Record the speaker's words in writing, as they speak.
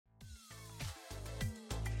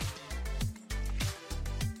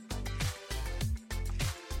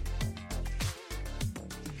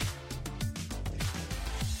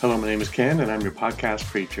Hello, my name is Ken, and I'm your podcast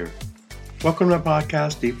preacher. Welcome to my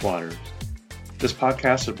podcast, Deep Waters. This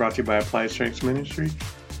podcast is brought to you by Applied Strengths Ministry,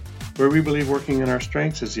 where we believe working in our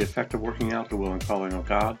strengths is the effect of working out the will and calling of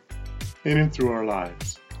God in and through our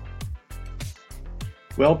lives.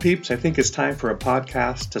 Well, peeps, I think it's time for a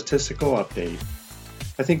podcast statistical update.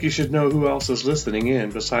 I think you should know who else is listening in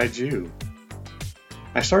besides you.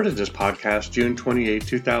 I started this podcast June 28,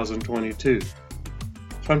 2022.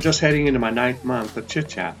 So I'm just heading into my 9th month of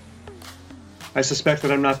chit-chat. I suspect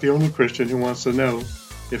that I'm not the only Christian who wants to know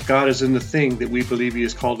if God is in the thing that we believe He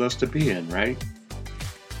has called us to be in, right?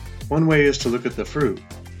 One way is to look at the fruit,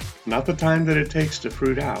 not the time that it takes to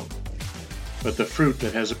fruit out, but the fruit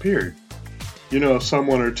that has appeared. You know, if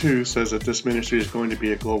someone or two says that this ministry is going to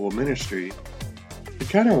be a global ministry, you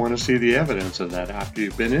kind of want to see the evidence of that after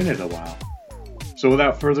you've been in it a while. So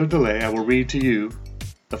without further delay, I will read to you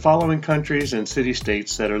the following countries and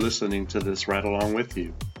city-states that are listening to this right along with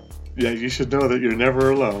you. Yeah, you should know that you're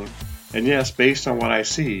never alone. And yes, based on what I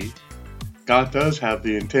see, God does have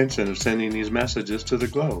the intention of sending these messages to the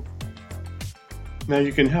globe. Now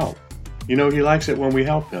you can help. You know He likes it when we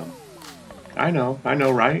help Him. I know,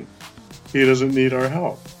 right? He doesn't need our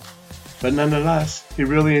help. But nonetheless, He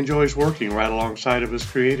really enjoys working right alongside of His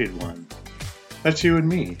created one. That's you and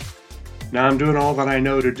me. Now I'm doing all that I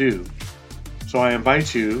know to do. So I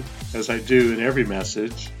invite you, as I do in every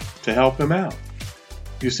message, to help Him out.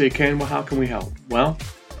 You say, Ken, well, how can we help? Well,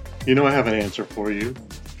 you know I have an answer for you.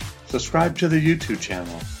 Subscribe to the YouTube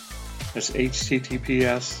channel. That's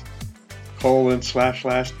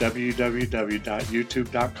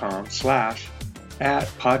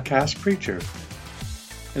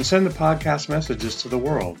https://www.youtube.com/@podcastpreacher. And send the podcast messages to the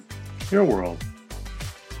world, your world.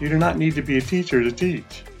 You do not need to be a teacher to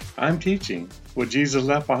teach. I'm teaching what Jesus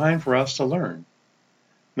left behind for us to learn.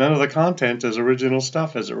 None of the content is original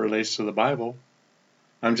stuff as it relates to the Bible.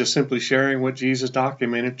 I'm just simply sharing what Jesus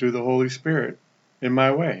documented through the Holy Spirit in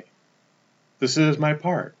my way. This is my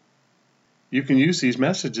part. You can use these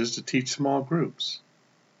messages to teach small groups.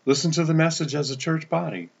 Listen to the message as a church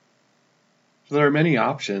body. So there are many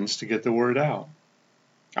options to get the word out.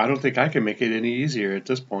 I don't think I can make it any easier at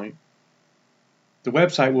this point. The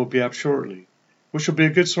website will be up shortly, which will be a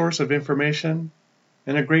good source of information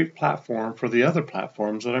and a great platform for the other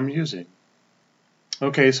platforms that I'm using.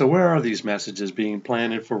 Okay, so where are these messages being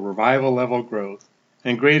planted for revival level growth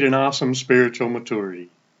and great and awesome spiritual maturity?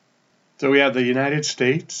 So we have the United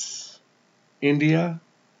States, India,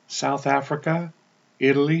 South Africa,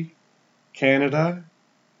 Italy, Canada,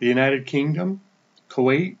 the United Kingdom,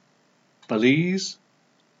 Kuwait, Belize,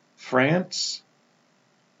 France,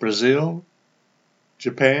 Brazil,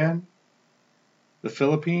 Japan, the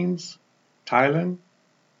Philippines, Thailand,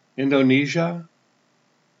 Indonesia,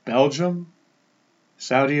 Belgium,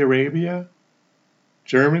 Saudi Arabia,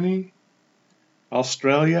 Germany,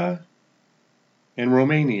 Australia, and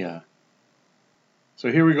Romania.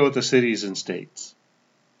 So here we go with the cities and states.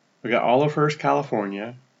 We got Olivehurst,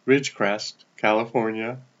 California, Ridgecrest,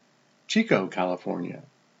 California, Chico, California,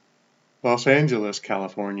 Los Angeles,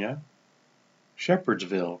 California,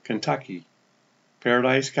 Shepherdsville, Kentucky,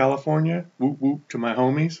 Paradise, California, whoop whoop to my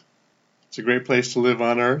homies. It's a great place to live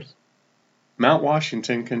on earth. Mount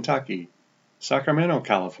Washington, Kentucky, Sacramento,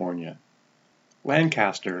 California,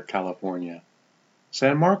 Lancaster, California,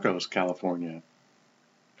 San Marcos, California,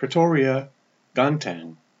 Pretoria,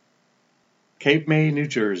 Guntan, Cape May, New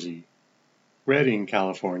Jersey, Redding,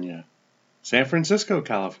 California, San Francisco,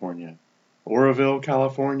 California, Oroville,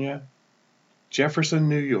 California, Jefferson,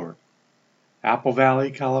 New York, Apple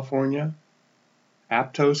Valley, California,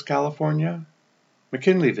 Aptos, California,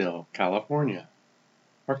 McKinleyville, California,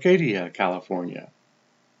 Arcadia, California,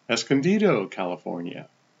 Escondido, California,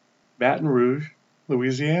 Baton Rouge,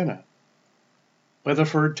 Louisiana,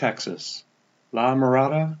 Weatherford, Texas, La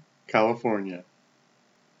Mirada, California,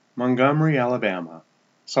 Montgomery, Alabama,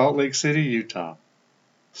 Salt Lake City, Utah,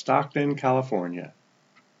 Stockton, California,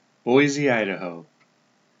 Boise, Idaho,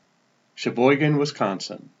 Sheboygan,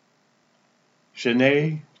 Wisconsin,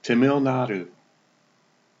 Chennai, Tamil Nadu.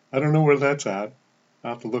 I don't know where that's at.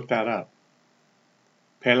 I'll have to look that up.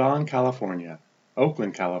 Pelon, California,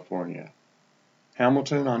 Oakland, California,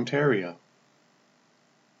 Hamilton, Ontario,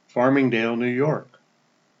 Farmingdale, New York,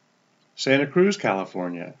 Santa Cruz,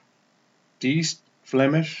 California, East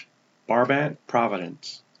Flemish, Brabant,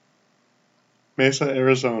 Providence, Mesa,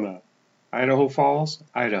 Arizona, Idaho Falls,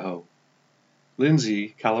 Idaho,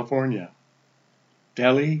 Lindsay, California,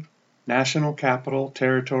 Delhi, National Capital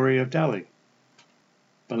Territory of Delhi,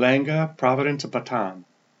 Balanga, Province of Bataan,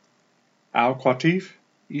 Al Qatif,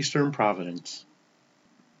 Eastern Providence,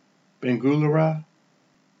 Bengaluru,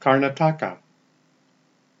 Karnataka,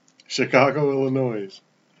 Chicago, Illinois.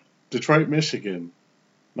 Detroit, Michigan.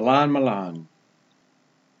 Milan.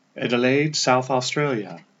 Adelaide, South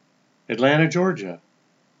Australia. Atlanta, Georgia.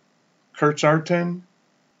 Kurzarten,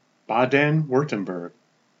 Baden-Württemberg.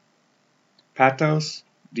 Patos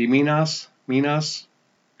de Minas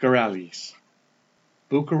Gerais.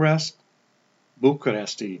 Bucuresti.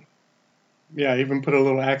 Yeah, I even put a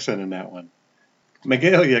little accent in that one.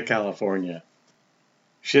 Magalia, California.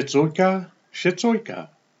 Shitzoika.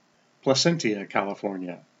 Placentia,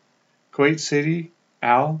 California. Kuwait City,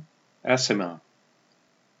 Al Asima.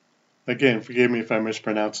 Again, forgive me if I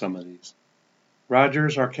mispronounce some of these.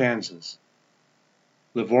 Rogers, Arkansas.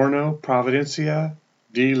 Livorno, Providencia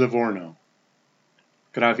di Livorno.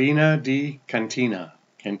 Gravina di Cantina.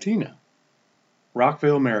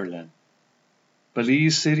 Rockville, Maryland.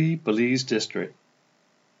 Belize City, Belize District.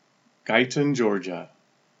 Guyton, Georgia.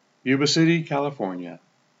 Yuba City, California.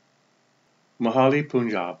 Mohali,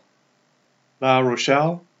 Punjab. La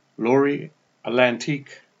Rochelle, Lori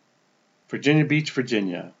Atlantique. Virginia Beach,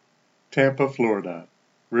 Virginia. Tampa, Florida.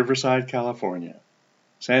 Riverside, California.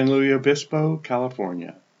 San Luis Obispo,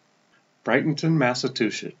 California. Brighton,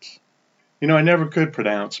 Massachusetts. You know, I never could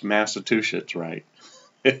pronounce Massachusetts right.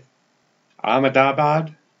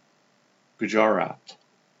 Ahmedabad, Gujarat.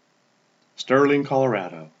 Sterling,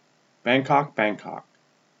 Colorado. Bangkok.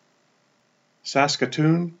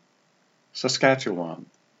 Saskatoon, Saskatchewan.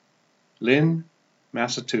 Lynn,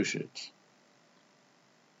 Massachusetts.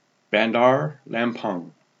 Bandar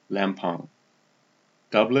Lampung.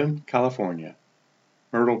 Dublin, California.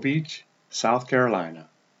 Myrtle Beach, South Carolina.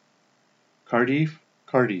 Cardiff.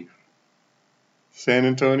 San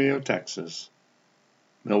Antonio, Texas.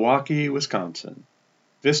 Milwaukee, Wisconsin.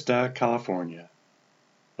 Vista, California.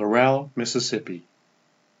 Laurel, Mississippi.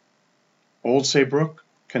 Old Saybrook,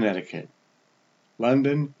 Connecticut.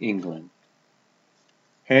 London, England.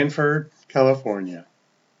 Hanford, California.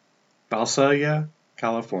 Valsalia,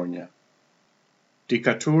 California.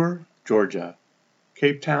 Decatur, Georgia.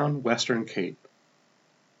 Cape Town, Western Cape.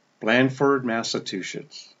 Blandford,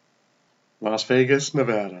 Massachusetts. Las Vegas,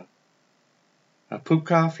 Nevada.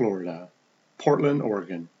 Apopka, Florida. Portland,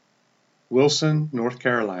 Oregon. Wilson, North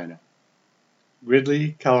Carolina.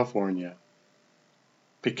 Gridley, California.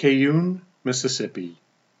 Picayune, Mississippi.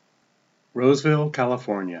 Roseville,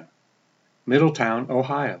 California. Middletown,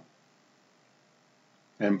 Ohio.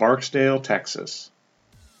 And Barksdale, Texas.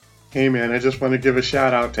 Hey man, I just want to give a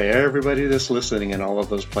shout out to everybody that's listening in all of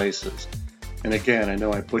those places. And again, I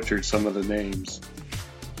know I butchered some of the names.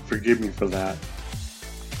 Forgive me for that.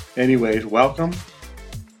 Anyways, welcome.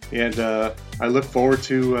 And I look forward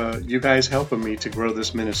to you guys helping me to grow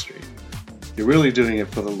this ministry. You're really doing it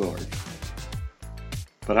for the Lord.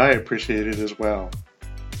 But I appreciate it as well.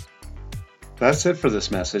 That's it for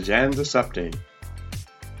this message and this update.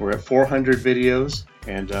 We're at 400 videos,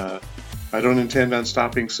 and I don't intend on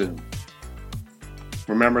stopping soon.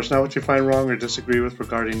 Remember, it's not what you find wrong or disagree with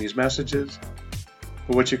regarding these messages,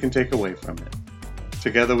 but what you can take away from it.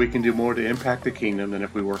 Together we can do more to impact the kingdom than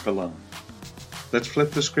if we work alone. Let's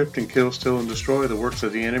flip the script and kill, steal, and destroy the works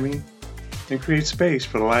of the enemy, and create space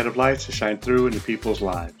for the light of lights to shine through into people's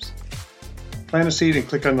lives. Plant a seed and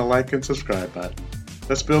click on the like and subscribe button.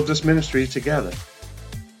 Let's build this ministry together.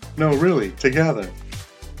 No, really, together.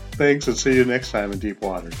 Thanks, and see you next time in Deep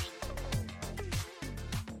Waters.